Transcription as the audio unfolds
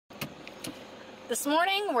This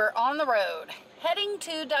morning we're on the road heading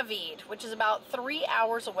to David, which is about 3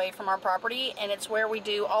 hours away from our property, and it's where we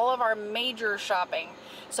do all of our major shopping.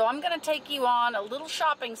 So I'm going to take you on a little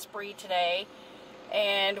shopping spree today,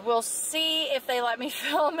 and we'll see if they let me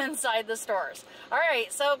film inside the stores.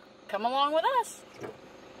 Alright, so come along with us.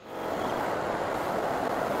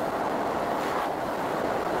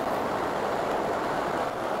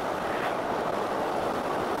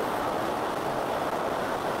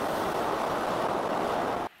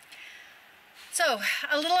 So,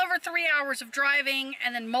 a little over 3 hours of driving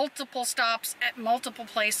and then multiple stops at multiple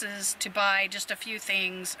places to buy just a few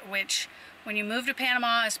things, which when you move to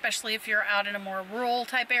Panama, especially if you're out in a more rural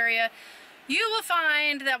type area, you will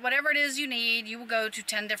find that whatever it is you need, you will go to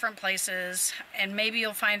 10 different places, and maybe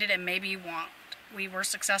you'll find it and maybe you won't. We were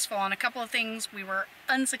successful on a couple of things. We were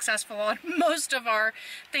unsuccessful on most of our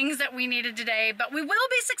things that we needed today, but we will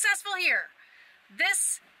be successful here.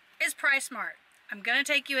 This is Pricesmart. I'm going to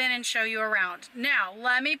take you in and show you around. Now,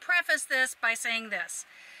 let me preface this by saying this.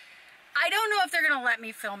 I don't know if they're going to let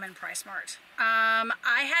me film in Pricesmart.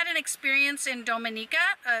 I had an experience in Dominica,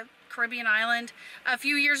 a Caribbean island, a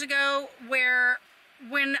few years ago where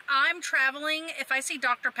when I'm traveling, if I see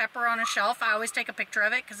Dr. Pepper on a shelf, I always take a picture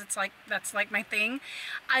of it because it's like, that's like my thing.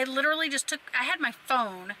 I literally just I had my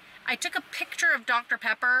phone, I took a picture of Dr.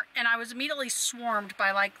 Pepper, and I was immediately swarmed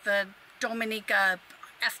by like the Dominica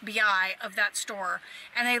FBI of that store,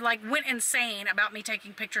 and they like went insane about me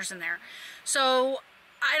taking pictures in there. So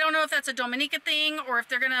I don't know if that's a Dominica thing or if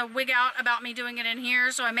they're gonna wig out about me doing it in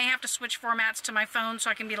here, so I may have to switch formats to my phone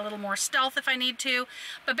so I can be a little more stealth if I need to.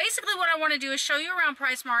 But basically what I want to do is show you around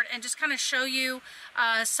Pricesmart and just kind of show you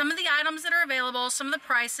some of the items that are available, some of the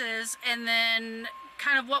prices, and then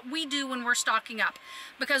kind of what we do when we're stocking up,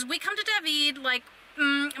 because we come to David like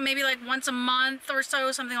maybe like once a month or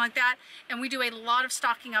so, something like that, and we do a lot of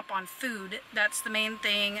stocking up on food. That's the main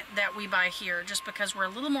thing that we buy here, just because we're a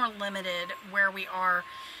little more limited where we are.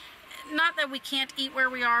 Not that we can't eat where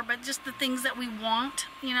we are, but just the things that we want.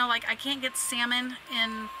 You know, like I can't get salmon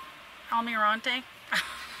in Almirante.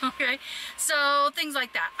 Okay, so things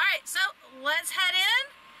like that. Alright, so let's head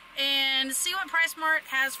in and see what Pricesmart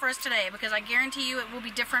has for us today, because I guarantee you it will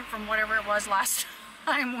be different from whatever it was last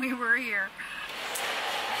time we were here.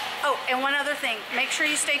 Oh, and one other thing, make sure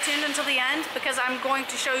you stay tuned until the end, because I'm going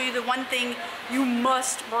to show you the one thing you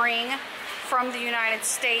must bring from the United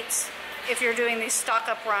States if you're doing these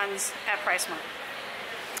stock-up runs at Pricesmart.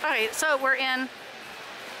 Alright, so we're in,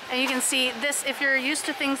 and you can see this. If you're used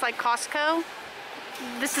to things like Costco,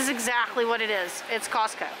 this is exactly what it is. It's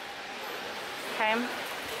Costco. Okay,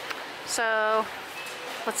 so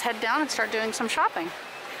let's head down and start doing some shopping.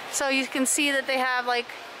 So you can see that they have like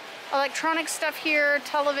electronic stuff here,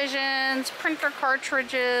 televisions, printer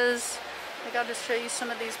cartridges. I think I'll just show you some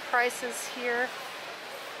of these prices here.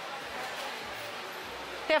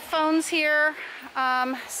 They have phones here,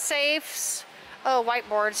 safes. Oh,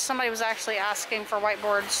 whiteboards. Somebody was actually asking for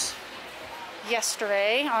whiteboards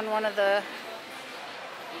yesterday on one of the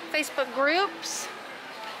Facebook groups.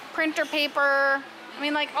 Printer paper. I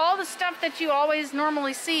mean, like all the stuff that you always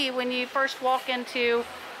normally see when you first walk into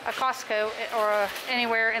a Costco or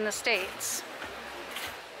anywhere in the States.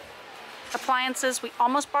 Appliances. We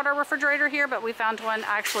almost bought our refrigerator here, but we found one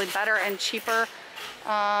actually better and cheaper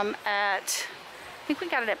I think we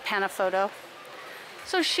got it at Panafoto.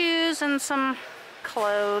 So shoes and some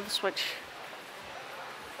clothes, which,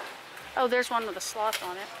 oh, there's one with a sloth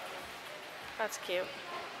on it. That's cute.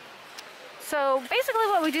 So basically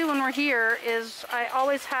what we do when we're here is I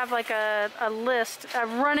always have like a list, a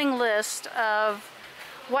running list of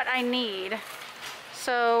what I need,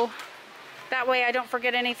 so that way I don't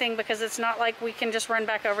forget anything, because it's not like we can just run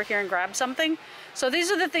back over here and grab something. So these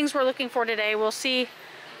are the things we're looking for today. We'll see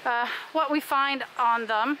what we find on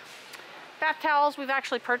them. Bath towels, we've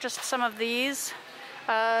actually purchased some of these.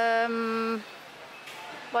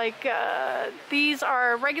 These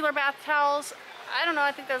are regular bath towels. I don't know,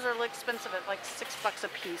 I think those are a little expensive at like $6 a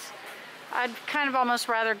piece. I'd kind of almost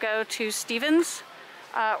rather go to Stevens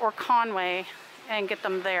or Conway and get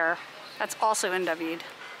them there. That's also in David.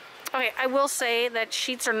 Okay, I will say that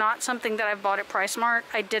sheets are not something that I've bought at Pricesmart.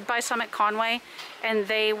 I did buy some at Conway, and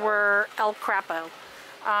they were El Crapo.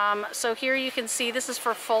 So here you can see this is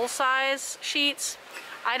for full-size sheets.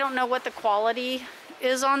 I don't know what the quality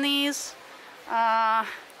is on these. And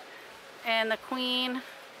the queen.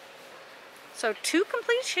 So 2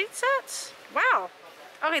 complete sheet sets? Wow.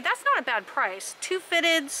 Okay, that's not a bad price. 2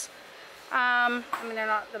 fitteds. I mean, they're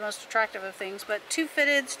not the most attractive of things, but 2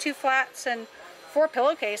 fitteds, 2 flats, and 4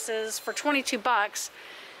 pillowcases for 22 bucks.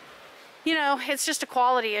 You know, it's just a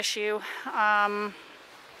quality issue.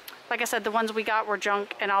 like I said, the ones we got were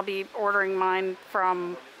junk, and I'll be ordering mine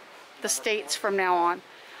from the States from now on.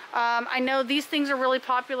 I know these things are really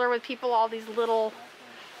popular with people, all these little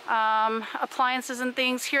appliances and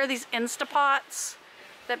things. Here are these Instapots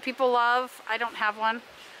that people love. I don't have one,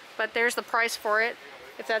 but there's the price for it,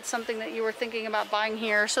 if that's something that you were thinking about buying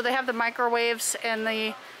here. So they have the microwaves and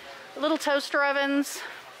the little toaster ovens,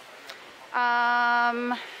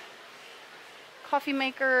 coffee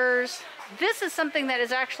makers. This is something that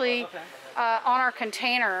is actually on our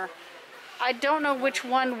container. I don't know which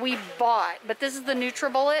one we bought, but this is the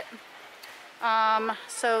NutriBullet.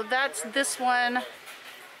 So that's this one,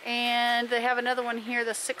 and they have another one here,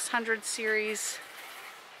 the 600 series,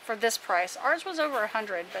 for this price. Ours was over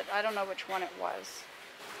 100, but I don't know which one it was.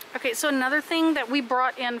 Okay, so another thing that we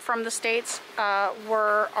brought in from the States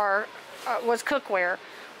was cookware.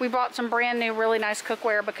 We bought some brand new, really nice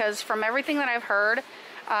cookware because from everything that I've heard,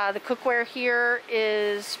 the cookware here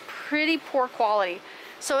is pretty poor quality.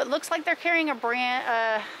 So it looks like they're carrying a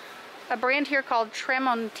brand here called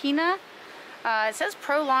Tramontina. It says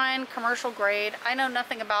Pro Line commercial grade. I know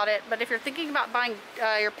nothing about it, but if you're thinking about buying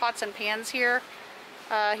your pots and pans here,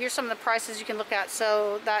 here's some of the prices you can look at.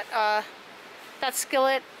 So that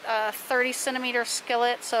skillet, 30 centimeter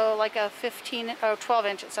skillet, so like a 12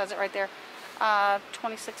 inch, it says it right there,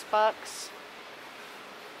 26 bucks.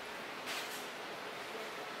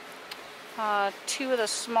 Two of the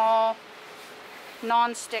small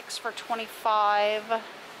non-sticks for 25.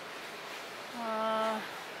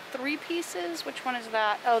 3 pieces, which one is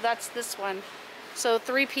that? Oh, that's this one. So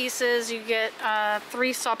 3 pieces, you get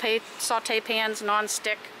 3 saute pans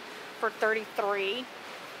non-stick for 33.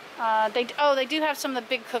 They do have some of the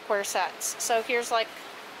big cookware sets. So here's like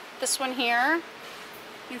this one here.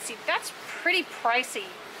 You can see that's pretty pricey.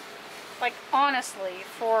 Like honestly,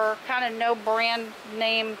 for kind of no brand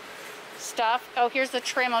name stuff. Oh, here's the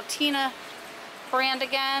Tramontina brand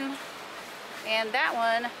again, and that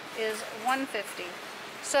one is $150.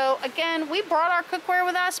 So again, we brought our cookware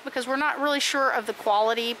with us because we're not really sure of the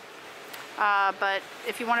quality, but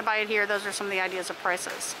if you want to buy it here, those are some of the ideas of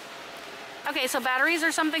prices. Okay, so batteries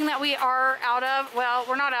are something that we are out of. Well,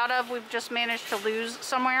 we're not out of, we've just managed to lose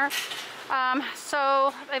somewhere.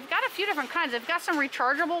 So they've got a few different kinds. They've got some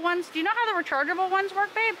rechargeable ones. Do you know how the rechargeable ones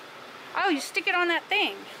work, babe? Oh, you stick it on that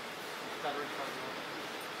thing.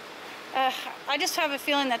 I just have a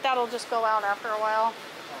feeling that that'll just go out after a while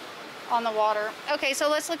on the water. Okay, so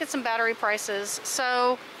let's look at some battery prices.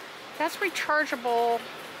 So that's rechargeable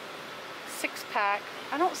 6-pack.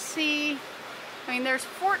 I don't see, I mean, there's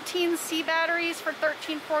 14 C batteries for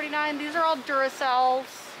 $13.49. These are all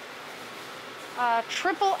Duracells.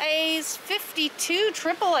 Triple A's, 52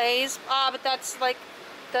 triple A's, but that's like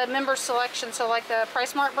the member selection, so like the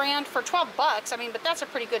Pricesmart brand for 12 bucks. I mean, but that's a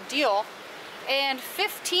pretty good deal. And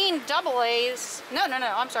 15 double A's,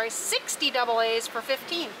 I'm sorry, 60 double A's for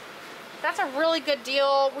 15. That's a really good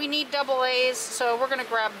deal. We need double A's, so we're gonna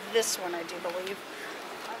grab this one, I do believe.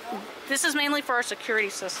 This is mainly for our security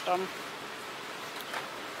system.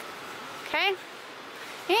 Okay,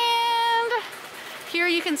 and here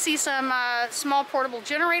you can see some small portable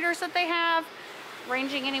generators that they have,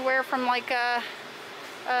 ranging anywhere from like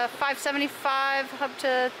 $575 up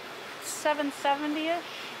to $770-ish.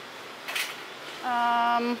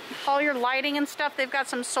 All your lighting and stuff, they've got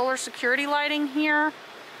some solar security lighting here,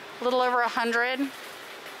 a little over 100.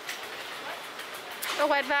 The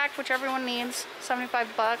wet vac, which everyone needs,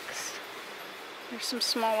 75 bucks. There's some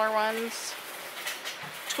smaller ones.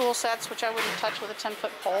 Tool sets, which I wouldn't touch with a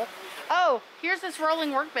 10-foot pole. Oh, here's this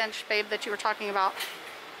rolling workbench, babe, that you were talking about.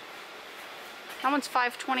 That one's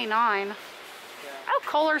 $529. Oh,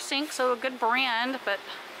 Kohler sink, so a good brand, but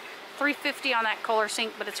 $350 on that Kohler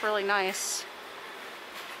sink, but it's really nice.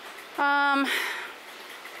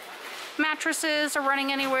 Mattresses are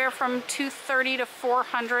running anywhere from $230 to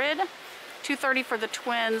 $400. $230 for the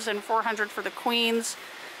twins and $400 for the queens.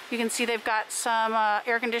 You can see they've got some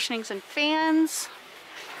air conditionings and fans.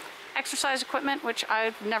 Exercise equipment, which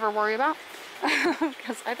I never worry about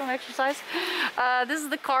because I don't exercise. This is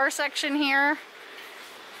the car section here.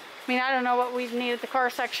 I mean, I don't know what we need at the car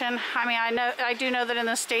section. I mean, I do know that in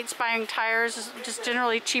the States buying tires is just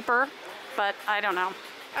generally cheaper, but I don't know.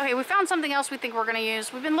 Okay, we found something else we think we're going to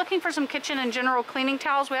use. We've been looking for some kitchen and general cleaning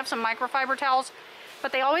towels. We have some microfiber towels,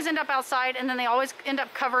 but they always end up outside, and then they always end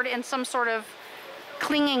up covered in some sort of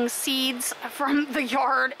clinging seeds from the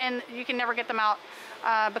yard, and you can never get them out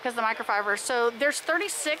because of the microfibers. So there's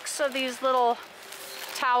 36 of these little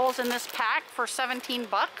towels in this pack for 17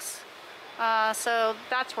 bucks. So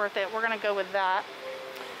that's worth it. We're going to go with that.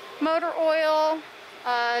 Motor oil,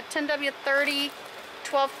 10W30,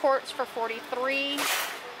 12 quarts for 43.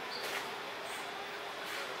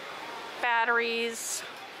 batteries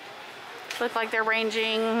look like they're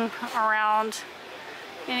ranging around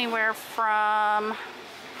anywhere from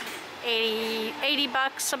 80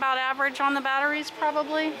 bucks about average on the batteries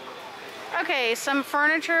probably. Okay, some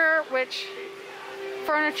furniture, which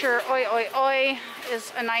furniture, oi oi oi,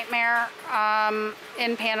 is a nightmare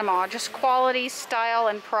in Panama. Just quality, style,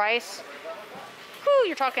 and price. Whew,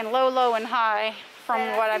 you're talking low, low, and high from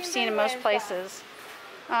what I've seen in most places.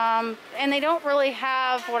 And they don't really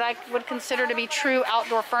have what I would consider to be true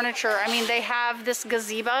outdoor furniture. I mean, they have this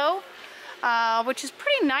gazebo, which is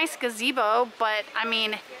pretty nice gazebo, but I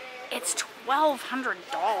mean, it's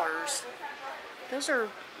 $1,200. Those are,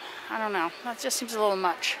 I don't know, that just seems a little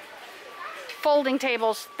much. Folding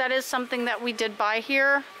tables, that is something that we did buy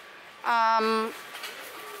here.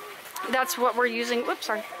 That's what we're using, whoops,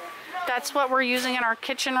 sorry. That's what we're using in our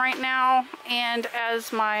kitchen right now, and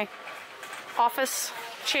as my office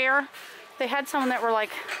chair. They had some that were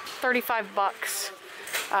like 35 bucks,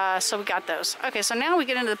 so we got those. Okay, so now we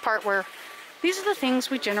get into the part where these are the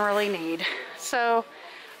things we generally need. So,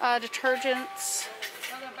 detergents.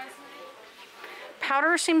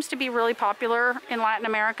 Powder seems to be really popular in Latin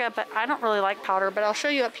America, but I don't really like powder, but I'll show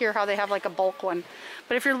you up here how they have like a bulk one.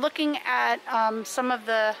 But if you're looking at some of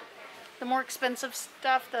the more expensive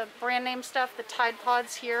stuff, the brand name stuff, the Tide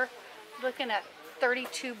Pods here, looking at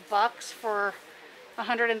 32 bucks for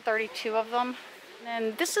 132 of them.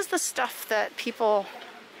 And this is the stuff that people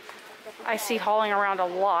I see hauling around a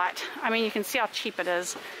lot. I mean, you can see how cheap it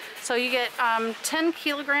is. So you get 10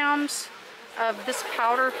 kilograms of this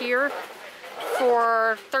powder here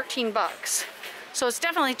for 13 bucks. So it's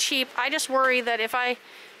definitely cheap. I just worry that if I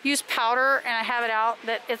use powder and I have it out,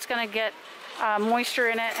 that it's gonna get moisture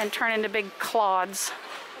in it and turn into big clods.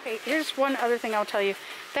 Okay, here's one other thing I'll tell you.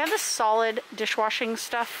 They have this solid dishwashing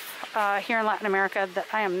stuff here in Latin America that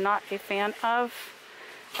I am not a fan of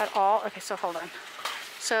at all. Okay, so hold on.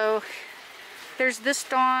 So there's this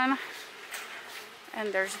Dawn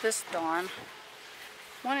and there's this Dawn.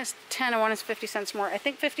 One is 10 and one is 50 cents more. I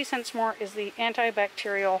think 50 cents more is the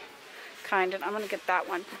antibacterial kind, and I'm gonna get that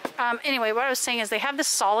one. Anyway, what I was saying is they have this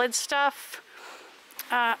solid stuff.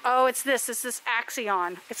 Oh, it's this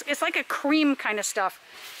Axion. It's like a cream kind of stuff.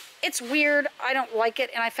 It's weird, I don't like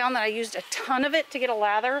it, and I found that I used a ton of it to get a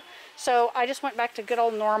lather, so I just went back to good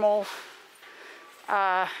old normal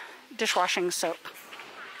dishwashing soap.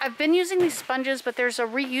 I've been using these sponges, but there's a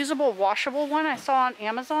reusable washable one I saw on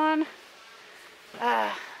Amazon.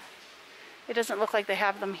 It doesn't look like they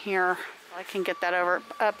have them here. I can get that over.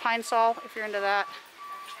 Pine Sol, if you're into that.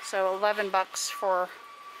 So 11 bucks for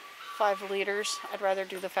 5 liters. I'd rather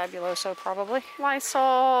do the Fabuloso probably.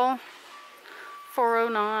 Lysol,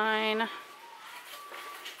 409.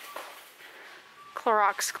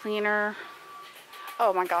 Clorox cleaner.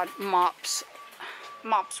 Oh my god, mops.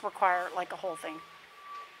 Mops require like a whole thing.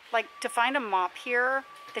 Like to find a mop here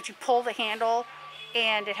that you pull the handle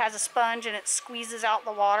and it has a sponge and it squeezes out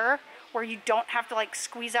the water, where you don't have to like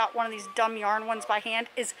squeeze out one of these dumb yarn ones by hand,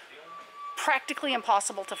 is practically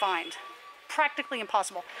impossible to find. Practically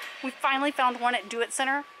impossible. We finally found one at Do It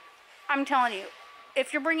Center. I'm telling you,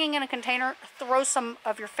 if you're bringing in a container, throw some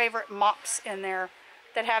of your favorite mops in there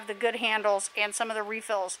that have the good handles and some of the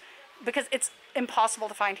refills, because it's impossible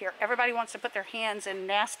to find here. Everybody wants to put their hands in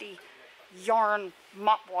nasty yarn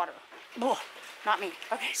mop water. Ugh, not me.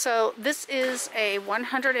 Okay, so this is a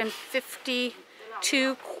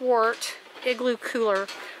 152 quart Igloo cooler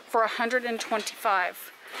for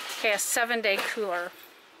 $125. Okay, a 7-day cooler.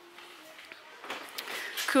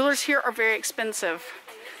 Coolers here are very expensive.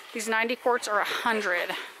 These 90 quarts are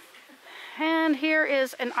 $100. And here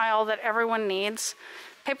is an aisle that everyone needs.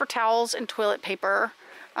 Paper towels and toilet paper.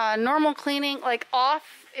 Normal cleaning, like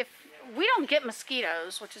off, if we don't get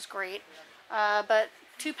mosquitoes, which is great, but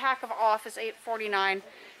 2-pack of off is $8.49.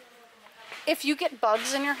 If you get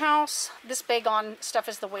bugs in your house, this Baygon stuff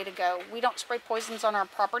is the way to go. We don't spray poisons on our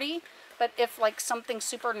property, but if like something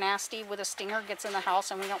super nasty with a stinger gets in the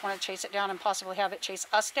house and we don't want to chase it down and possibly have it chase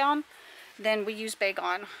us down, then we use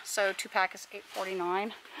Baygon. So 2-pack is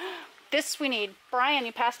 $8.49. This we need. Brian,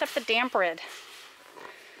 you passed up the damp rid.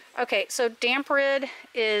 Okay, so damp rid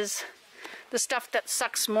is the stuff that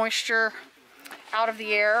sucks moisture out of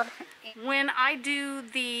the air. When I do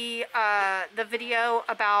the video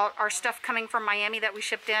about our stuff coming from Miami that we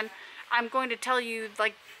shipped in, I'm going to tell you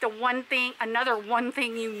like the one thing, another one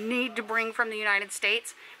thing you need to bring from the United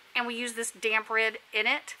States, and we use this damp rid in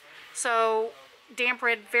it. So damp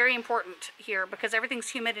rid, very important here because everything's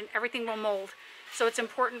humid and everything will mold. So it's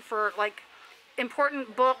important for like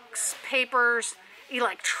important books, papers,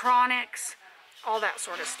 electronics, all that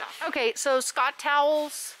sort of stuff. Okay, so Scott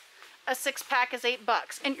towels, a 6-pack is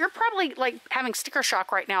 $8. And you're probably like having sticker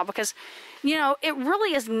shock right now because, you know, it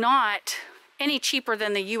really is not any cheaper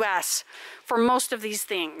than the US for most of these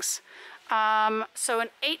things. So an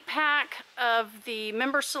 8-pack of the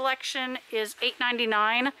member selection is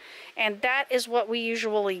 $8.99, and that is what we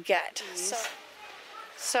usually get.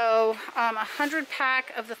 So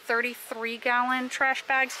 100-pack of the 33-gallon trash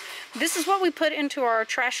bags. This is what we put into our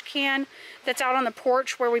trash can that's out on the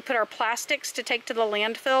porch where we put our plastics to take to the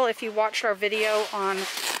landfill, if you watched our video on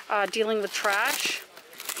dealing with trash.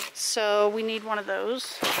 So we need one of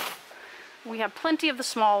those. We have plenty of the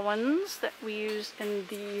small ones that we use in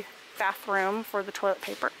the bathroom for the toilet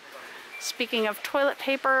paper. Speaking of toilet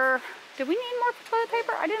paper, did we need more toilet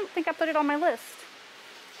paper? I didn't think I put it on my list.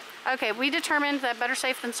 Okay, we determined that better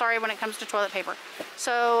safe than sorry when it comes to toilet paper.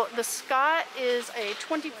 So the Scott is a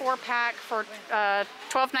 24-pack for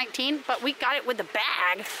 $12.19, but we got it with the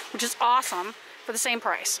bag, which is awesome, for the same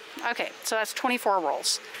price. Okay, so that's 24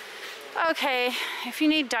 rolls. Okay, if you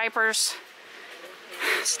need diapers,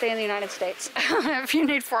 stay in the United States. If you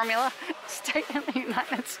need formula, stay in the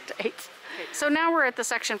United States. So now we're at the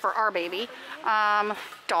section for our baby,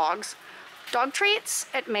 dogs. Dog treats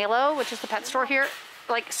at Malo, which is the pet store here,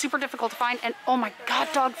 like super difficult to find, and oh my god,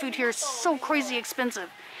 dog food here is so crazy expensive.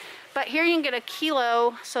 But here you can get a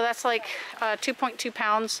kilo, so that's like 2.2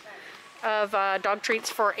 pounds of dog treats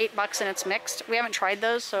for $8, and it's mixed. We haven't tried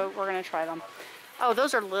those, so we're gonna try them. Oh,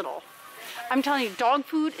 those are little. I'm telling you, dog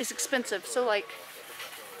food is expensive. So like,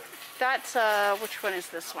 that's which one is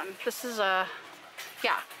this one? This is a,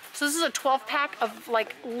 yeah. So this is a 12-pack of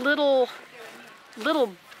like little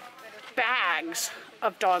bags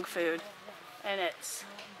of dog food, and it's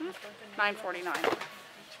 $9.49.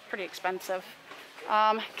 Pretty expensive.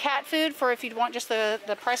 Cat food for if you'd want just the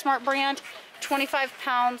Pricesmart brand, 25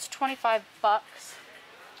 pounds, $25.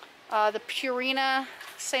 The Purina,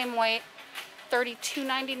 same weight,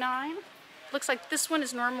 $32.99. Looks like this one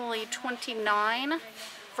is normally $29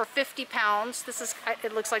 for 50 pounds. This is,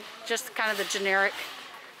 it looks like just kind of the generic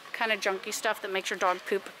kind of junky stuff that makes your dog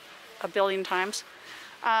poop a billion times.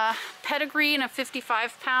 Pedigree in a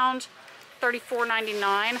 55 pound,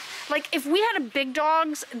 $34.99. Like if we had a big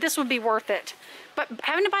dogs, this would be worth it. But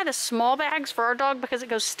having to buy the small bags for our dog because it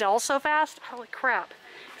goes stale so fast, holy crap,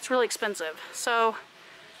 it's really expensive. So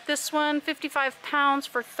this one, 55 pounds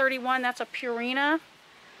for $31, that's a Purina.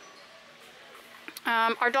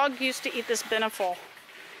 Our dog used to eat this Beneful,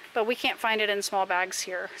 but we can't find it in small bags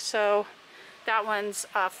here. So that one's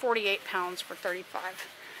 48 pounds for $35.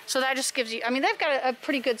 So that just gives you, I mean, they've got a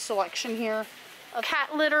pretty good selection here.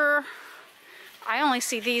 Cat litter, I only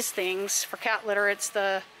see these things for cat litter. It's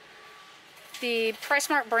the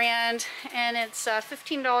Pricesmart brand, and it's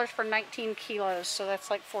 $15 for 19 kilos, so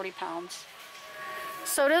that's like 40 pounds.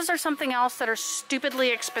 Sodas are something else that are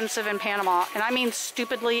stupidly expensive in Panama, and I mean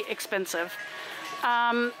stupidly expensive.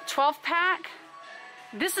 12-pack,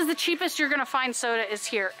 this is the cheapest you're gonna find soda is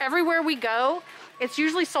here. Everywhere we go, it's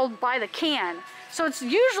usually sold by the can. So it's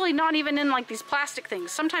usually not even in like these plastic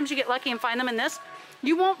things. Sometimes you get lucky and find them in this.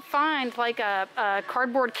 You won't find like a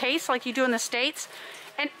cardboard case like you do in the States.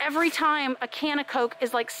 And every time a can of Coke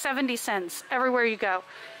is like 70 cents everywhere you go.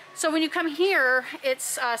 So when you come here,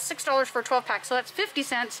 it's $6 for a 12-pack, so that's 50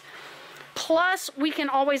 cents. Plus, we can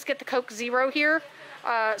always get the Coke Zero here.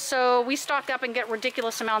 So we stock up and get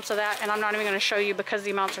ridiculous amounts of that, and I'm not even going to show you because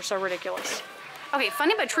the amounts are so ridiculous. Okay,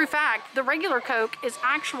 funny but true fact, the regular Coke is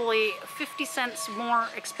actually 50 cents more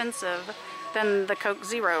expensive than the Coke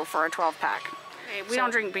Zero for a 12-pack. Okay, we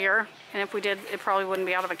don't drink beer, and if we did, it probably wouldn't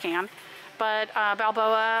be out of a can. But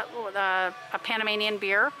Balboa, a Panamanian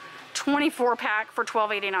beer, 24-pack for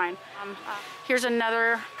 $12.89. Here's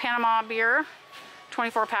another Panama beer,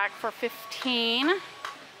 24-pack for $15.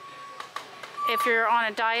 If you're on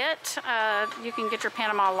a diet, you can get your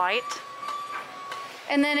Panama Light.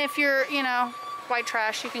 And then if you're, you know, white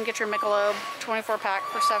trash, you can get your Michelob 24-pack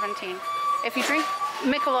for $17. If you drink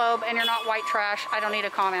Michelob and you're not white trash, I don't need a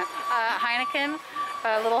comment. Heineken,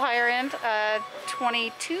 a little higher end,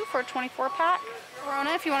 22 for a 24-pack.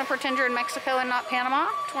 Corona, if you want to pretend you're in Mexico and not Panama,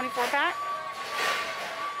 24-pack.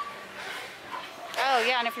 Oh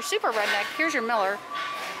yeah, and if you're super redneck, here's your Miller,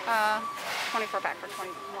 24-pack for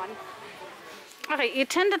 $21. Okay, you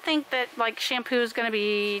tend to think that like shampoo is going to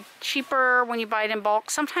be cheaper when you buy it in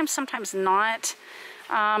bulk. Sometimes not.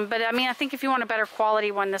 But I mean, I think if you want a better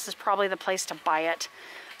quality one, this is probably the place to buy it.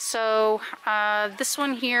 So this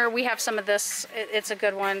one here, we have some of this. It's a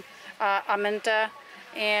good one, Amenta,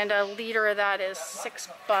 and a liter of that is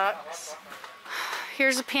 $6.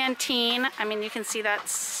 Here's a Pantene. I mean, you can see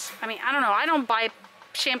that's, I mean, I don't know. I don't buy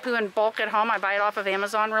shampoo in bulk at home. I buy it off of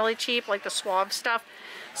Amazon really cheap, like the Suave stuff.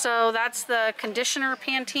 So that's the conditioner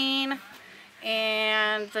Pantene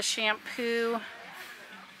and the shampoo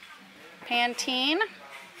Pantene.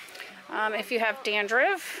 If you have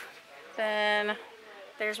dandruff, then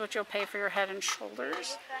there's what you'll pay for your Head and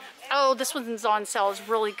Shoulders. Oh, this one's on sale, is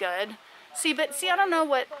really good. See, I don't know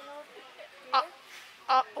what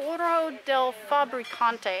Oro del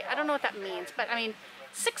Fabricante. I don't know what that means, but I mean,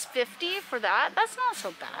 $6.50 for that. That's not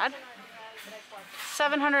so bad.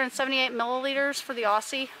 778 milliliters for the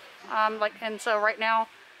Aussie. And so right now,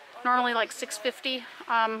 normally like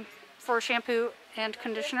 $6.50 for shampoo and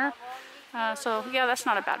conditioner. So yeah, that's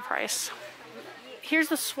not a bad price. Here's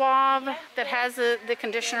the swab that has the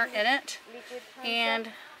conditioner in it, and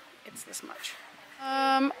it's this much.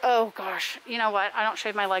 Oh gosh, you know what? I don't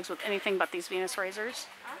shave my legs with anything but these Venus razors.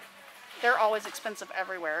 They're always expensive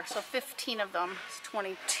everywhere. So 15 of them is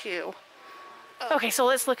 $22. Okay, so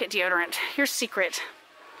let's look at deodorant. Here's Secret.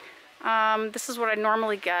 This is what I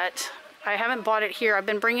normally get. I haven't bought it here. I've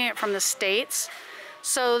been bringing it from the States.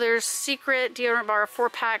 So there's Secret deodorant bar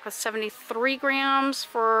 4-pack with 73 grams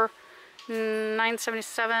for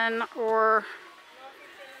 $9.77, or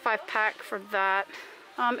 5-pack for that.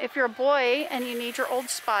 If you're a boy and you need your Old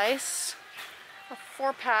Spice, a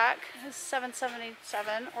 4-pack is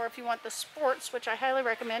 $7.77, or if you want the sports, which I highly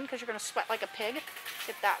recommend because you're going to sweat like a pig,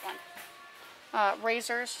 get that one.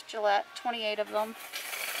 Razors, Gillette, 28 of them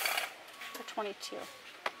for $22.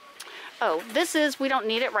 Oh, this is, we don't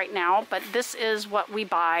need it right now, but this is what we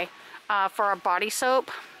buy for our body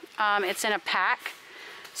soap. It's in a pack,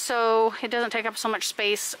 so it doesn't take up so much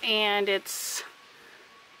space, and it's,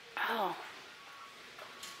 oh,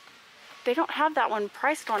 they don't have that one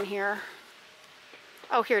priced on here.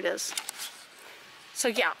 Oh, here it is. So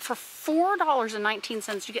yeah, for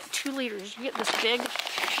 $4.19, you get 2 liters. You get this big,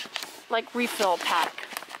 like, refill pack.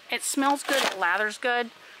 It smells good, it lathers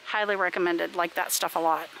good. Highly recommended, like that stuff a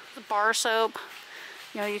lot. The bar soap,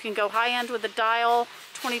 you know, you can go high end with the Dial,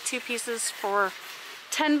 22 pieces for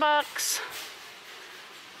 10 bucks.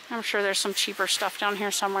 I'm sure there's some cheaper stuff down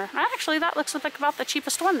here somewhere. Actually, that looks like about the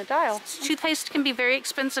cheapest one, the Dial. Toothpaste can be very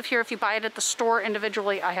expensive here if you buy it at the store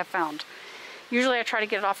individually, I have found. Usually I try to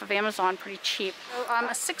get it off of Amazon pretty cheap. So, a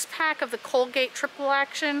 6-pack of the Colgate Triple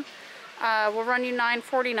Action will run you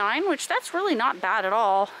 $9.49, which that's really not bad at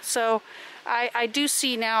all. So I do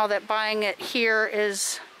see now that buying it here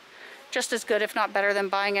is just as good, if not better, than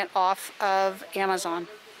buying it off of Amazon.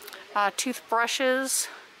 Toothbrushes,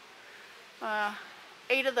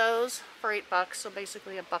 8 of those for $8, so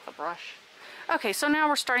basically $1 a brush. Okay, so now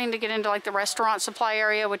we're starting to get into like the restaurant supply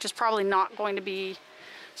area, which is probably not going to be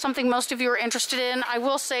something most of you are interested in. I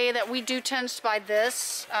will say that we do tend to buy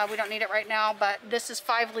this. We don't need it right now, but this is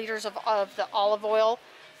 5 liters of the olive oil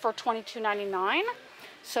for $22.99.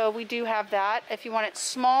 So we do have that. If you want it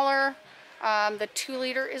smaller, the 2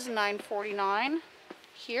 liter is $9.49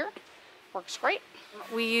 here. Works great.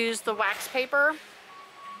 We use the wax paper,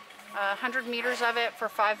 100 meters of it for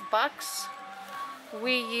 $5.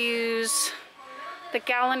 We use the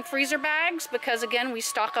gallon freezer bags because, again, we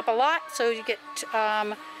stock up a lot. So you get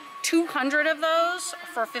 200 of those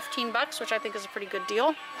for $15, which I think is a pretty good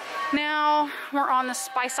deal. Now we're on the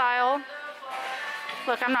spice aisle.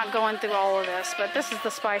 Look, I'm not going through all of this, but this is the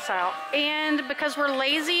spice aisle. And because we're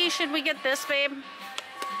lazy, should we get this, babe?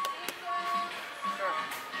 Sure.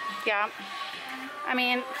 Yeah. I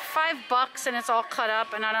mean, $5 and it's all cut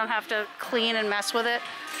up and I don't have to clean and mess with it.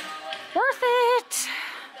 Worth it!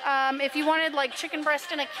 If you wanted like chicken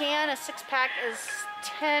breast in a can, a 6-pack is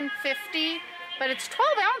 $10.50, but it's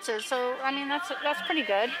 12 ounces, so I mean that's pretty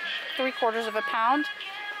good. 3/4 of a pound.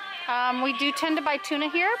 We do tend to buy tuna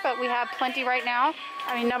here, but we have plenty right now.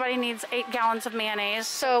 I mean, nobody needs 8 gallons of mayonnaise,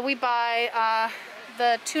 so we buy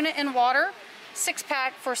the tuna in water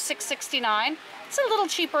 6-pack for $6.69. It's a little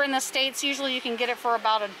cheaper in the States. Usually you can get it for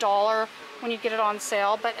about $1 when you get it on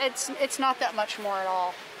sale, but it's not that much more at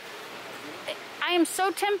all. I am so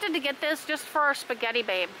tempted to get this just for our spaghetti,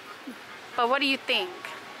 babe. But what do you think?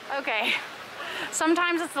 Okay.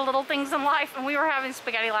 Sometimes it's the little things in life, and we were having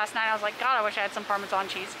spaghetti last night. I was like, God, I wish I had some Parmesan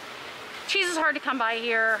cheese. Cheese is hard to come by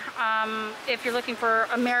here if you're looking for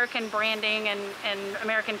American branding and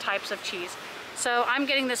American types of cheese. So I'm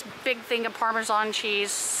getting this big thing of Parmesan cheese,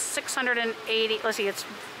 680, let's see, it's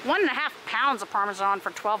 1.5 pounds of Parmesan for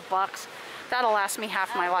 $12. That'll last me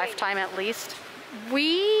half my lifetime at least.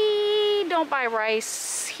 We don't buy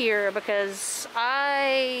rice here because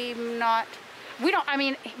I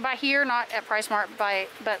mean, by here, not at Pricesmart,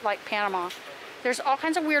 but like Panama. There's all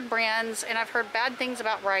kinds of weird brands, and I've heard bad things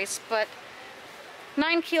about rice, but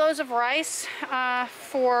 9 kilos of rice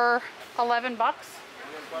for $11.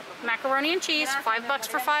 Macaroni and cheese, $5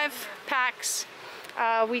 for 5 packs.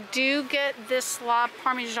 We do get this La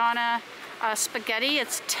Parmigiana spaghetti.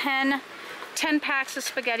 It's 10 packs of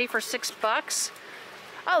spaghetti for $6.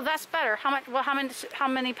 Oh, that's better. How much? Well, how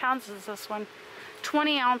many pounds is this one?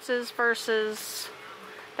 20 ounces versus,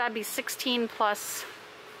 that'd be 16 plus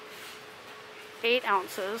 8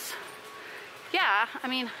 ounces. Yeah, I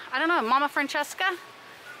mean, I don't know. Mama Francesca?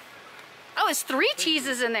 Oh, it's 3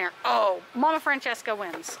 cheeses in there. Oh, Mama Francesca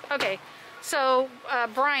wins. Okay, so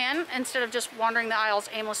Brian, instead of just wandering the aisles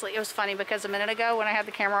aimlessly, it was funny because a minute ago when I had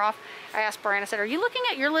the camera off, I asked Brian, I said, are you looking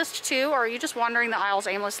at your list too, or are you just wandering the aisles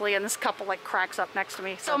aimlessly? And this couple like cracks up next to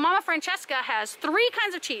me. So Mama Francesca has 3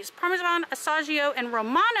 kinds of cheese, Parmesan, Assaggio, and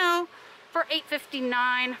Romano for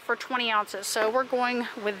 $8.59 for 20 ounces. So we're going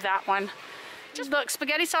with that one. Just look,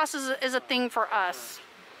 spaghetti sauce is a thing for us.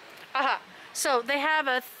 So they have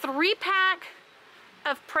a 3-pack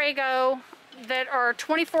of Prego that are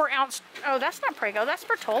 24-ounce. Oh, that's not Prego, that's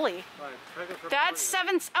Bertolli. That's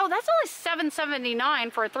that's only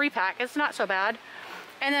 $7.79 for a 3-pack. It's not so bad.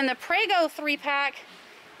 And then the Prego 3-pack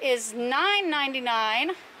is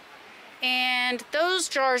 $9.99. And those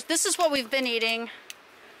jars, this is what we've been eating.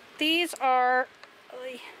 These are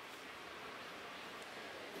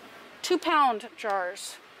 2-pound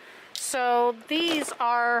jars. So these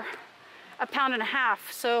are 1.5 pounds.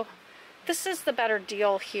 So this is the better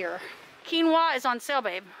deal here. Quinoa is on sale,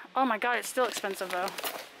 babe. Oh my God, it's still expensive though.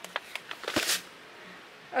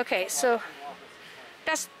 Okay, so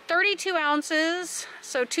that's 32 ounces.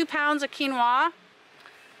 So 2 pounds of quinoa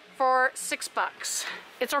for $6.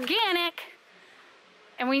 It's organic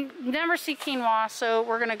and we never see quinoa, so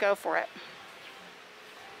we're gonna go for it.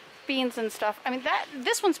 Beans and stuff. I mean,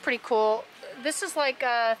 this one's pretty cool. This is like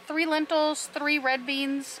 3 lentils, 3 red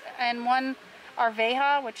beans, and 1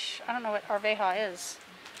 arveja, which I don't know what arveja is.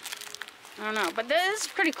 I don't know, but this is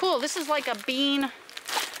pretty cool. This is like a bean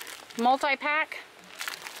multi-pack,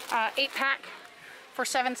 8-pack for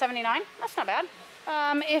 $7.79. That's not bad.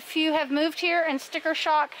 If you have moved here and sticker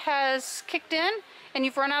shock has kicked in and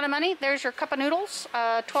you've run out of money, there's your cup of noodles,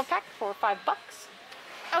 12-pack for $5.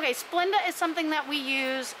 Okay, Splenda is something that we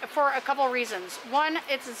use for a couple of reasons. 1,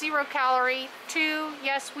 it's 0 calorie. 2,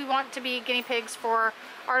 yes, we want to be guinea pigs for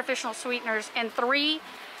artificial sweeteners. And 3,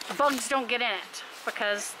 bugs don't get in it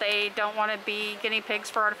because they don't want to be guinea pigs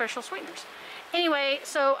for artificial sweeteners. Anyway,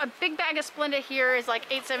 so a big bag of Splenda here is like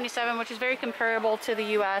 $8.77, which is very comparable to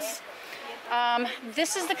the US.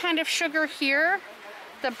 This is the kind of sugar here,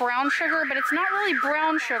 the brown sugar, but it's not really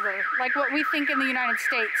brown sugar like what we think in the United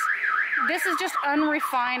States. This is just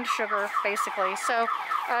unrefined sugar, basically. So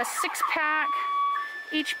a 6-pack,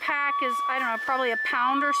 each pack is, I don't know, probably 1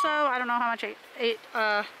 pound or so. I don't know how much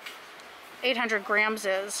 800 grams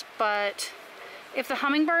is, but if the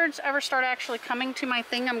hummingbirds ever start actually coming to my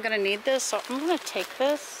thing, I'm gonna need this, so I'm gonna take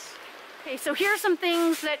this. Okay, so here's some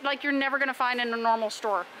things that like you're never gonna find in a normal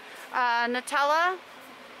store. Nutella,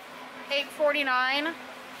 $8.49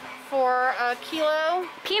 for a kilo.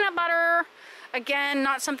 Peanut butter, again,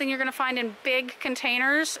 not something you're gonna find in big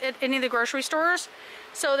containers at any of the grocery stores.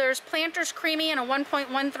 So there's Planters Creamy in a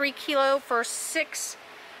 1.13 kilo for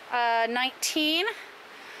 $6.19.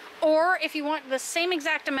 Or if you want the same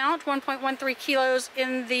exact amount, 1.13 kilos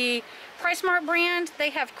in the Pricesmart brand,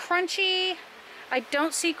 they have Crunchy, I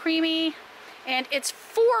don't see Creamy, and it's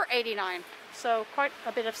 $4.89. So quite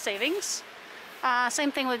a bit of savings.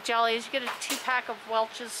 Same thing with jellies. You get a 2-pack of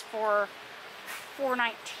Welch's for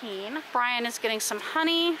 $4.19. Brian is getting some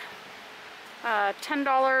honey,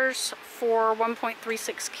 $10 for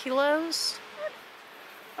 1.36 kilos.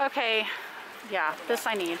 Okay, yeah, this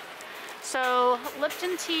I need. So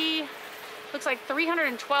Lipton tea, looks like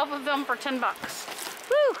 312 of them for $10.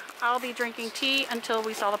 Woo! I'll be drinking tea until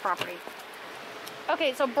we sell the property.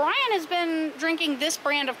 Okay, so Brian has been drinking this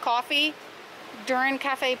brand of coffee, Duran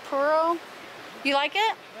Cafe Puro. You like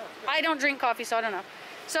it? I don't drink coffee, so I don't know.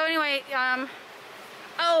 So anyway,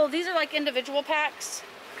 oh, these are like individual packs.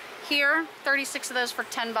 Here, 36 of those for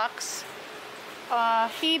 $10.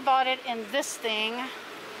 He bought it in this thing.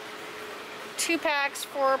 2 packs,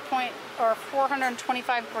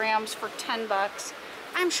 425 grams for $10.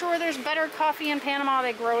 I'm sure there's better coffee in Panama.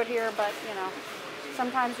 They grow it here, but you know,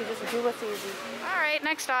 sometimes you just do what's easy. All right,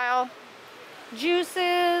 next aisle.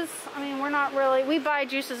 Juices. I mean, we're not really, we buy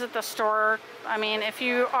juices at the store. I mean, if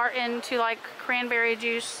you are into like cranberry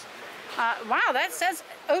juice. Wow, that says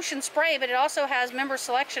Ocean Spray, but it also has Member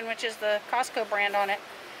Selection, which is the Costco brand on it,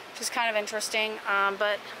 which is kind of interesting.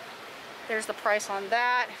 But there's the price on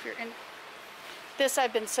that. If you're in this,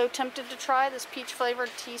 I've been so tempted to try this peach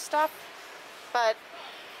flavored tea stuff, but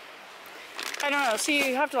I don't know. See,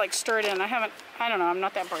 you have to like stir it in. I don't know. I'm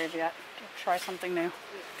not that brave yet to try something new.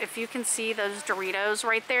 if you can see those Doritos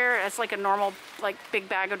right there, it's like a normal, like, big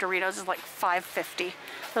bag of Doritos is like $5.50.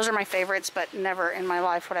 Those are my favorites, but never in my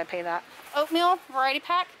life would I pay that. Oatmeal variety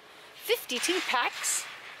pack, 52 packs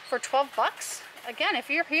for 12 bucks. Again, if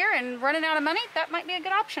you're here and running out of money, that might be a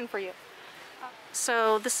good option for you.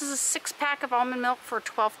 So this is a 6-pack of almond milk for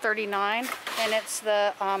 $12.39, and it's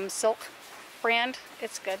the Silk brand.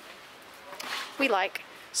 It's good. We like.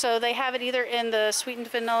 So they have it either in the sweetened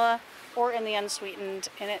vanilla or in the unsweetened,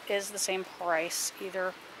 and it is the same price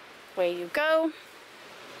either way you go.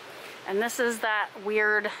 And this is that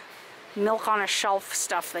weird milk on a shelf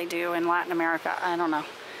stuff they do in Latin America. I don't know.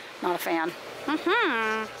 Not a fan.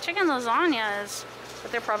 Chicken lasagnas,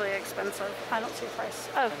 but they're probably expensive. I don't see a price.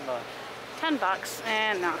 Oh, $10.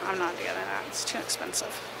 And no, I'm not doing that. It's too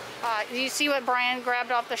expensive. You see what Brian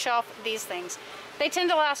grabbed off the shelf? These things. They tend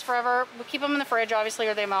to last forever. We keep them in the fridge, obviously,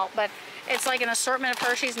 or they melt. But it's like an assortment of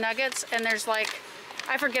Hershey's Nuggets, and there's like,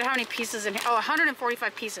 I forget how many pieces in here. Oh,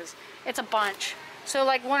 145 pieces. It's a bunch. So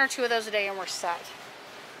like 1 or 2 of those a day, and we're set.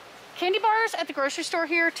 Candy bars at the grocery store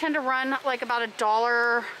here tend to run like about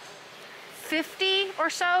 $1.50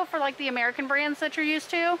 or so for like the American brands that you're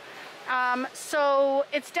used to. So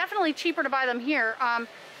it's definitely cheaper to buy them here.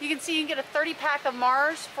 You can see you can get a 30-pack of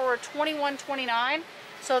Mars for $21.29.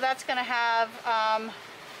 So that's going to have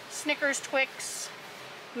Snickers, Twix,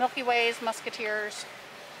 Milky Ways, Musketeers,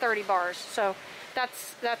 30 bars. So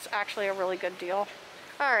that's actually a really good deal.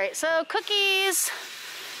 All right, so cookies.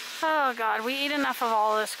 Oh God, we eat enough of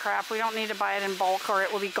all this crap. We don't need to buy it in bulk or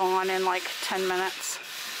it will be gone in like 10 minutes.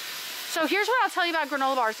 So here's what I'll tell you about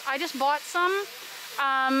granola bars. I just bought some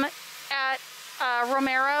at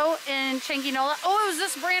Romero in Changinola. Oh, it was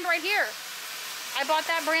this brand right here. I bought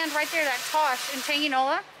that brand right there, that Tosh in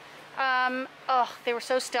Changinola. Oh, they were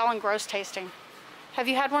so stale and gross tasting. Have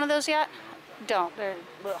you had one of those yet? Don't. They're,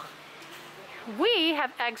 ugh. We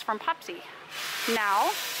have eggs from Popsy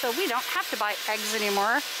now, so we don't have to buy eggs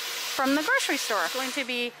anymore from the grocery store. It's going to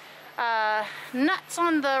be nuts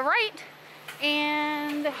on the right,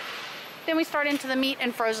 and then we start into the meat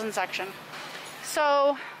and frozen section.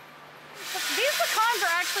 So these pecans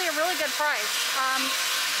are actually a really good price.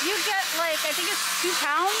 You get like, I think it's 2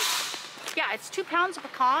 pounds. Yeah, it's 2 pounds of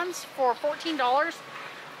pecans for $14.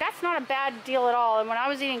 That's not a bad deal at all. And when I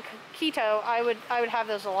was eating keto, I would have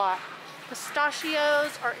those a lot.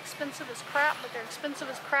 Pistachios are expensive as crap, but they're expensive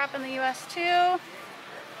as crap in the US too.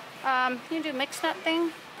 You can do mixed nut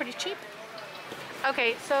thing, pretty cheap.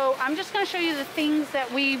 Okay, so I'm just gonna show you the things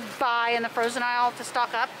that we buy in the frozen aisle to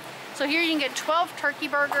stock up. So here you can get 12 turkey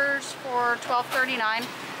burgers for $12.39.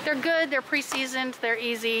 They're good, they're pre-seasoned, they're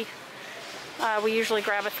easy. We usually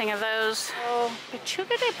grab a thing of those. Oh,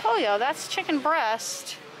 pechuga de pollo, that's chicken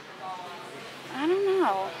breast. I don't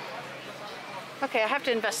know. Okay, I have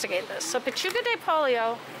to investigate this. So pechuga de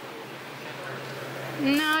pollo.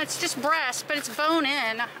 No, it's just breast, but it's bone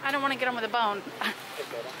in. I don't want to get them with a bone.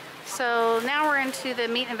 So now we're into the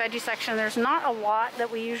meat and veggie section. There's not a lot that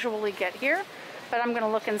we usually get here, but I'm going to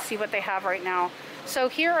look and see what they have right now. So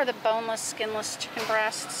here are the boneless, skinless chicken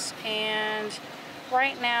breasts, and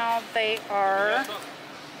right now they are,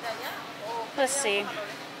 let's see,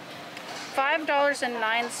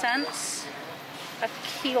 $5.09 a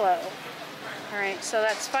kilo. All right, so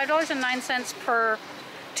that's $5.09 per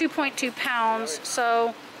 2.2 pounds,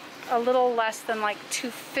 so a little less than like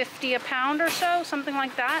 $2.50 a pound or so, something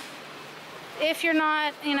like that. If you're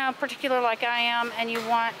not, you know, particular like I am, and you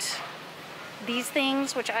want these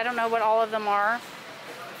things, which I don't know what all of them are,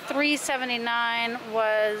 $3.79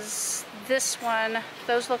 was this one.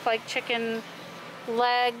 Those look like chicken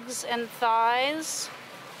legs and thighs.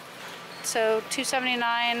 So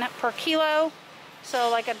 $2.79 per kilo.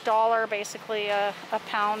 So like $1 basically a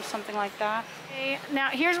pound, something like that. Okay, now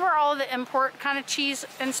here's where all of the import kind of cheese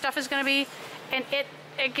and stuff is going to be, and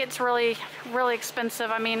it gets really, really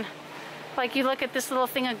expensive. I mean, like you look at this little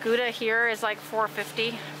thing of Gouda here is like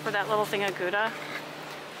 $4.50 for that little thing of Gouda.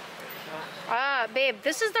 Ah, babe,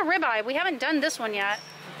 this is the ribeye. We haven't done this one yet.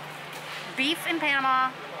 Beef in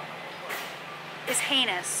Panama is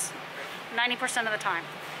heinous 90% of the time.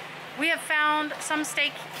 We have found some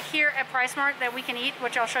steak here at Pricesmart that we can eat,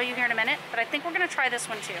 which I'll show you here in a minute, but I think we're going to try this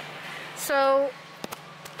one too. So,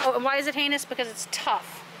 oh, and why is it heinous? Because it's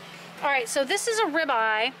tough. All right, so this is a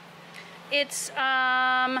ribeye. It's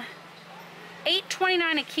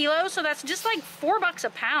 $8.29 a kilo, so that's just like $4 a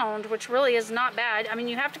pound, which really is not bad. I mean,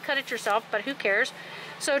 you have to cut it yourself, but who cares?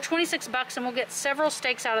 So $26, and we'll get several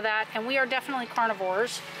steaks out of that, and we are definitely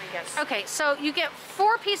carnivores. Yes. Okay, so you get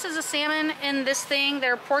 4 pieces of salmon in this thing.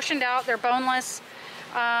 They're portioned out, they're boneless,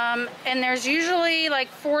 and there's usually like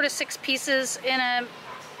 4 to 6 pieces in a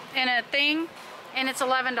thing. and it's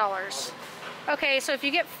 $11. Okay, so if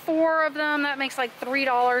you get 4 of them, that makes like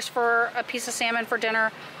 $3 for a piece of salmon for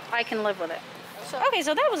dinner. I can live with it. Okay,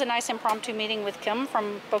 so that was a nice impromptu meeting with Kim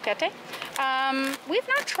from Boquete. We've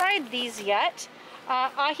not tried these yet.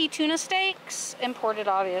 Ahi tuna steaks, imported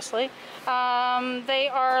obviously. They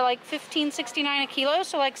are like $15.69 a kilo,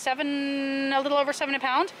 so like a little over $7 a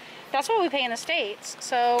pound. That's what we pay in the States.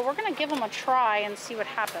 So we're gonna give them a try and see what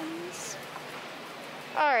happens.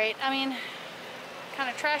 All right, I mean, kind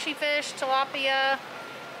of trashy fish, tilapia,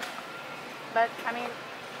 but I mean,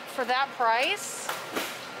 for that price,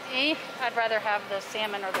 I'd rather have the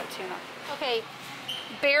salmon or the tuna. Okay,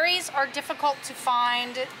 berries are difficult to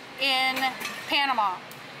find in Panama.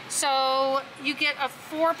 So you get a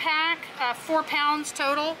 4-pack, 4 pounds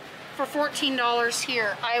total for $14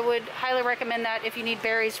 here. I would highly recommend that if you need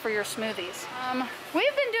berries for your smoothies.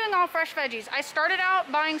 We've been doing all fresh veggies. I started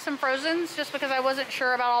out buying some frozens just because I wasn't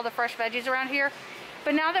sure about all the fresh veggies around here.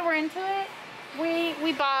 But now that we're into it,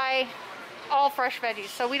 we buy all fresh veggies.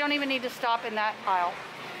 So we don't even need to stop in that aisle.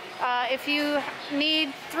 If you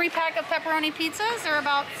need 3-pack of pepperoni pizzas, they're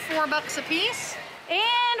about $4 a piece.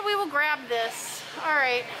 And we will grab this. All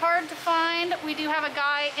right, hard to find. We do have a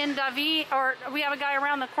guy in David, or we have a guy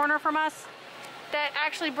around the corner from us that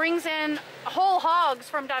actually brings in whole hogs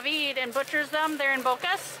from David and butchers them. They're in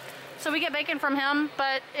Bocas. So we get bacon from him,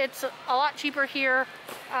 but it's a lot cheaper here.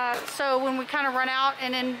 So when we kind of run out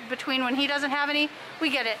and in between when he doesn't have any, we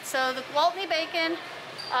get it. So the Waltney bacon,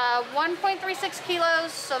 1.36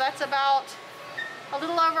 kilos, so that's about a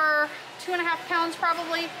little over 2.5 pounds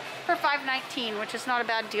probably, for $5.19, which is not a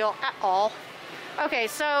bad deal at all. Okay,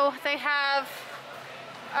 so they have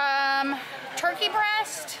turkey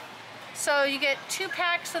breast. So you get 2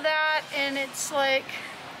 packs of that, and it's like,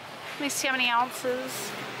 let me see how many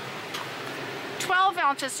ounces. 12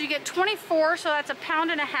 ounces, so you get 24, so that's $1.5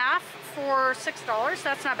 pounds for $6.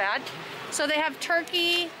 That's not bad. So they have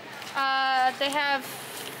turkey, they have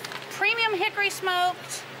premium hickory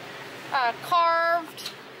smoked,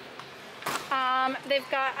 carved. They've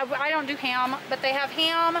got, I don't do ham, but they have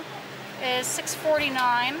ham is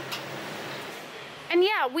 $6.49. And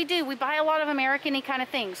yeah, we do. We buy a lot of American-y kind of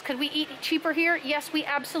things. Could we eat cheaper here? Yes, we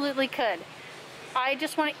absolutely could. I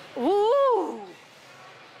just want to, ooh!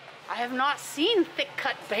 I have not seen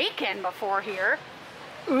thick-cut bacon before here.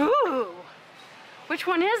 Ooh! Which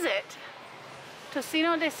one is it?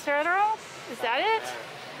 Tocino de Cerdo? Is that it?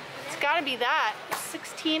 It's gotta be that.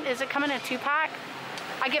 16, is it coming in a 2-pack?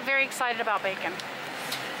 I get very excited about bacon.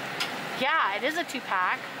 Yeah, it is a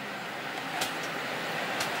 2-pack.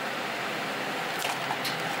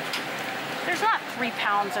 There's not 3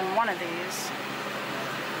 pounds in one of these.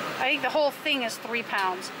 I think the whole thing is 3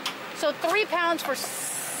 pounds. So 3 pounds for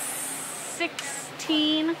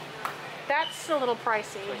 16, that's a little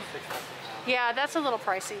pricey. Yeah, that's a little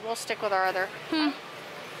pricey. We'll stick with our other.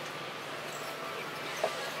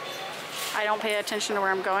 I don't pay attention to where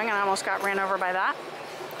I'm going, and I almost got ran over by that.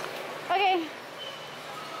 Okay,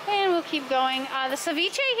 and we'll keep going. The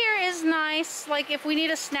ceviche here is nice. Like if we need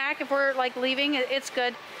a snack, if we're like leaving, it's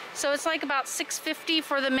good. So it's like about $6.50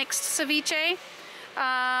 for the mixed ceviche,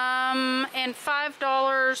 and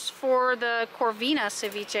 $5 for the Corvina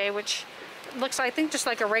ceviche, which looks, I think, just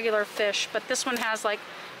like a regular fish, but this one has like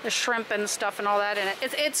the shrimp and stuff and all that in it.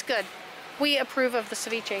 It's good. We approve of the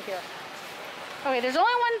ceviche here. Okay, there's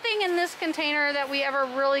only one thing in this container that we ever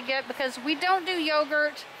really get because we don't do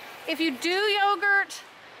yogurt. If you do yogurt,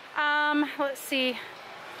 let's see.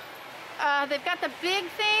 They've got the big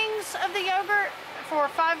things of the yogurt for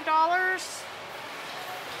 $5.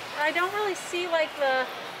 I don't really see like the,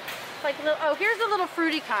 oh, here's the little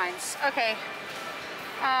fruity kinds. Okay,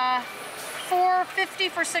 $4.50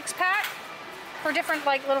 for 6-pack for different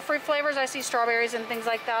like little fruit flavors. I see strawberries and things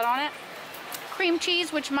like that on it. Cream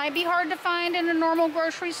cheese, which might be hard to find in a normal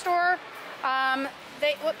grocery store.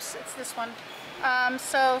 Whoops, it's this one.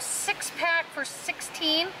 So 6-pack for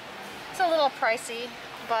 $16. It's a little pricey,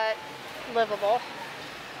 but livable.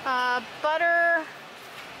 Butter,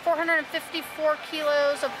 454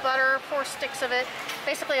 kilos of butter, 4 sticks of it.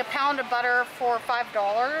 Basically a pound of butter for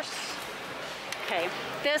 $5. Okay,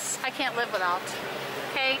 this I can't live without.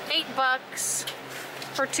 Okay, $8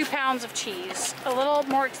 for 2 pounds of cheese. A little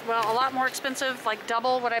more, well, a lot more expensive, like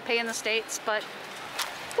double what I pay in the States, but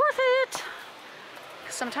worth it.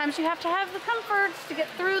 Sometimes you have to have the comforts to get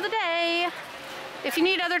through the day. If you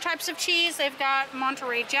need other types of cheese, they've got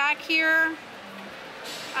Monterey Jack here.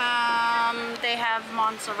 They have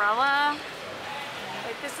mozzarella.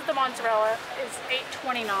 Like this is the mozzarella, is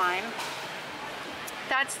 $8.29.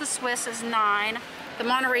 That's the Swiss is $9. The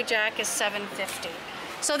Monterey Jack is $7.50.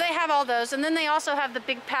 So they have all those, and then they also have the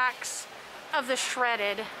big packs of the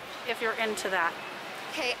shredded if you're into that.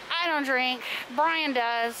 Okay, I don't drink. Brian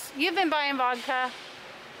does. You've been buying vodka.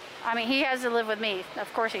 I mean, he has to live with me.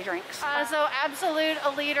 Of course he drinks. So Absolute,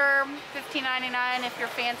 a liter, $15.99 if you're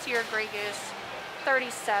fancier. Grey Goose,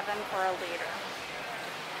 $37 for a liter.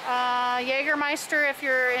 Jägermeister, if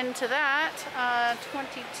you're into that,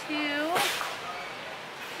 $22.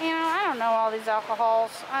 You know, I don't know all these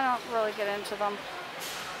alcohols. I don't really get into them.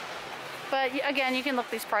 But again, you can look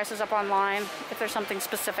these prices up online if there's something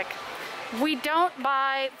specific. We don't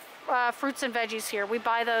buy fruits and veggies here. We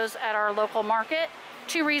buy those at our local market.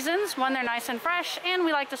 2 reasons. One, they're nice and fresh, and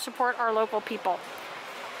we like to support our local people.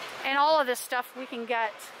 And all of this stuff we can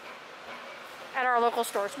get at our local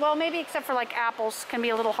stores. Well, maybe except for like apples can be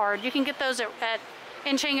a little hard. You can get those in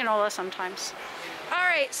Changanola sometimes. All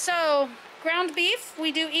right, so ground beef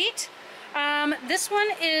we do eat. This one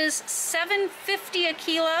is $7.50 a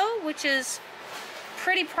kilo, which is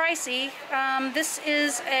pretty pricey. This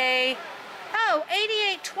is a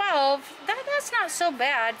 88.12. That's not so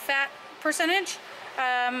bad. Fat percentage,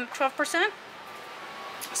 12%.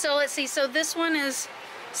 So let's see. So this one is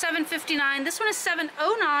 $7.59. This one is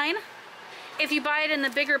 $7.09 if you buy it in the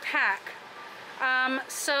bigger pack.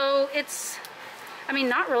 So it's, I mean,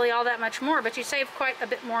 not really all that much more, but you save quite a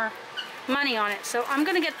bit more money on it. So I'm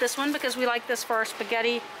gonna get this one because we like this for our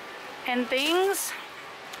spaghetti and things.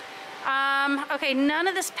 Okay, none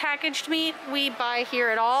of this packaged meat we buy here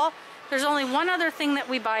at all. There's only one other thing that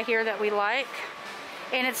we buy here that we like,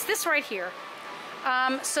 and it's this right here.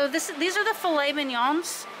 So these are the filet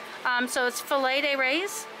mignons. So it's filet de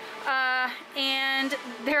res, and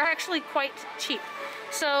they're actually quite cheap.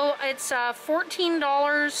 So it's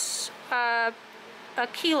 $14 a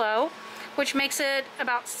kilo, which makes it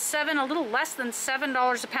about a little less than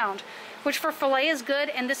 $7 a pound, which for filet is good.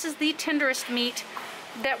 And this is the tenderest meat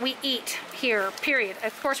that we eat here, period.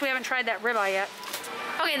 Of course, we haven't tried that ribeye yet.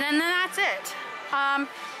 Okay, then that's it.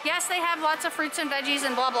 Yes, they have lots of fruits and veggies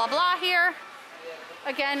and blah, blah, blah here.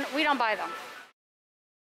 Again, we don't buy them.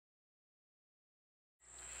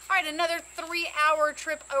 All right, another 3-hour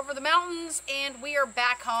trip over the mountains, and we are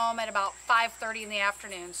back home at about 5:30 in the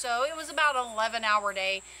afternoon. So it was about an 11-hour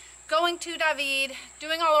day, going to David,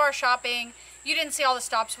 doing all of our shopping. You didn't see all the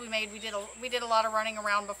stops we made. We did a lot of running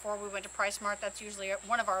around before we went to Pricesmart. That's usually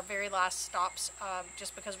one of our very last stops,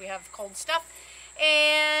 just because we have cold stuff.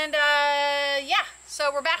 And yeah,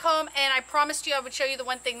 so we're back home, and I promised you I would show you the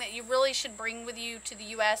one thing that you really should bring with you to the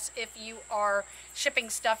U.S. if you are shipping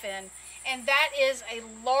stuff in, and that is a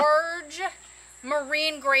large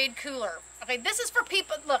marine grade cooler. Okay, this is for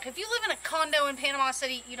people. Look, if you live in a condo in Panama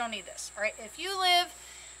City, you don't need this. All right, if you live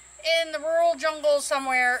in the rural jungles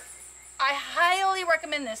somewhere, I highly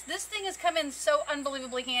recommend this. This thing has come in so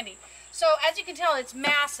unbelievably handy. So as you can tell, it's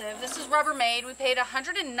massive. This is Rubbermaid. We paid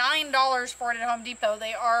 $109 for it at Home Depot.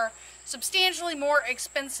 They are substantially more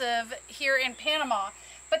expensive here in Panama.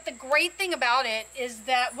 But the great thing about it is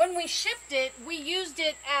that when we shipped it, we used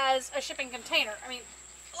it as a shipping container. I mean,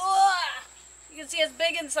 ugh, you can see it's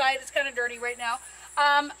big inside. It's kind of dirty right now.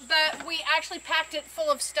 But we actually packed it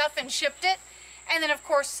full of stuff and shipped it. And then, of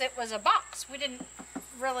course, it was a box. We didn't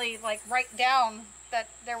really write down that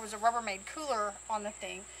there was a Rubbermaid cooler on the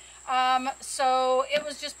thing. So it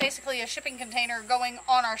was just basically a shipping container going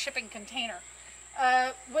on our shipping container,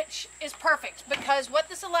 which is perfect, because what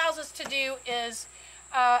this allows us to do is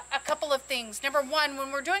a couple of things. Number one,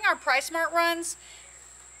 when we're doing our Pricesmart runs,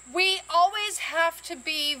 we always have to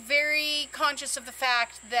be very conscious of the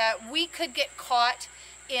fact that we could get caught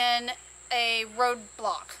in a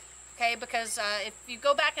roadblock. Okay, because if you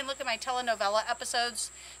go back and look at my telenovela episodes,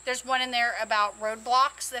 there's one in there about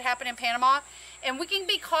roadblocks that happen in Panama. And we can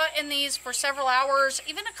be caught in these for several hours,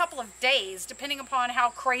 even a couple of days, depending upon how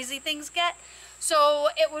crazy things get. So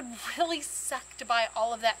it would really suck to buy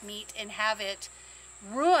all of that meat and have it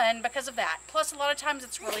ruined because of that. Plus, a lot of times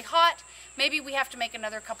it's really hot. Maybe we have to make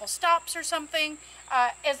another couple stops or something.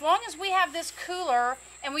 As long as we have this cooler,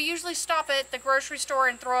 and we usually stop at the grocery store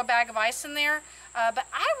and throw a bag of ice in there, but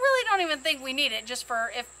I really don't even think we need it just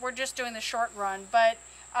for if we're just doing the short run. But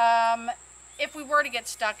if we were to get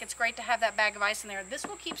stuck, it's great to have that bag of ice in there. This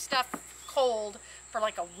will keep stuff cold for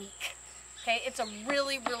like a week. Okay, it's a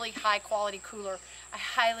really, really high quality cooler. I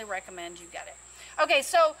highly recommend you get it. Okay,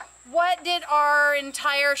 so what did our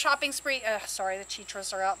entire shopping spree, sorry, the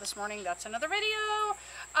chitras are out this morning. That's another video,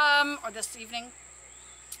 or this evening.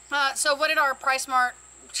 So what did our Pricesmart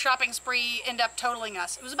shopping spree end up totaling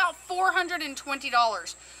us? It was about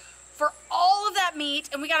 $420 for all of that meat,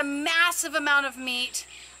 and we got a massive amount of meat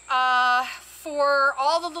for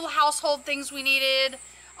all the little household things we needed,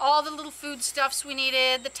 all the little food stuffs we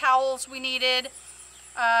needed, the towels we needed,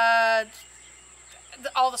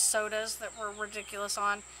 all the sodas that were ridiculous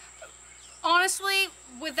on. Honestly,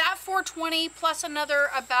 with that $420 plus another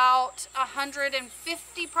about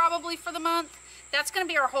 $150 probably for the month, that's going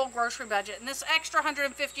to be our whole grocery budget. And this extra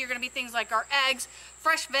 $150 are going to be things like our eggs,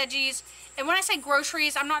 fresh veggies. And when I say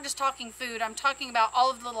groceries, I'm not just talking food. I'm talking about all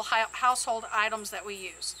of the little household items that we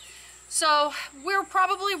use. So we're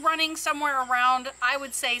probably running somewhere around, I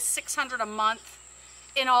would say, $600 a month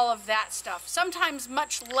in all of that stuff. Sometimes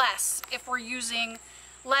much less if we're using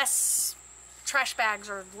less trash bags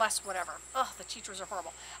or less whatever. Oh, the teachers are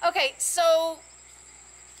horrible. Okay, so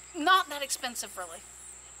not that expensive really.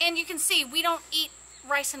 And you can see we don't eat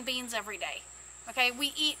rice and beans every day. Okay,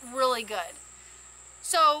 we eat really good.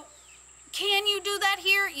 So can you do that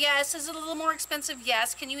here? Yes. Is it a little more expensive?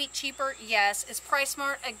 Yes. Can you eat cheaper? Yes. Is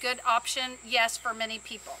Pricesmart a good option? Yes, for many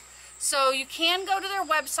people. So you can go to their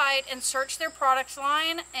website and search their products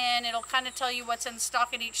line, and it'll kind of tell you what's in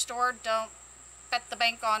stock at each store. Don't bet the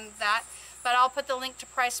bank on that. But I'll put the link to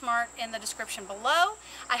Pricesmart in the description below.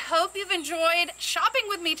 I hope you've enjoyed shopping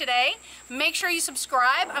with me today. Make sure you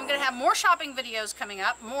subscribe. I'm going to have more shopping videos coming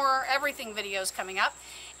up, more everything videos coming up.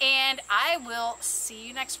 And I will see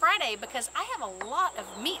you next Friday because I have a lot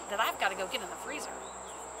of meat that I've got to go get in the freezer.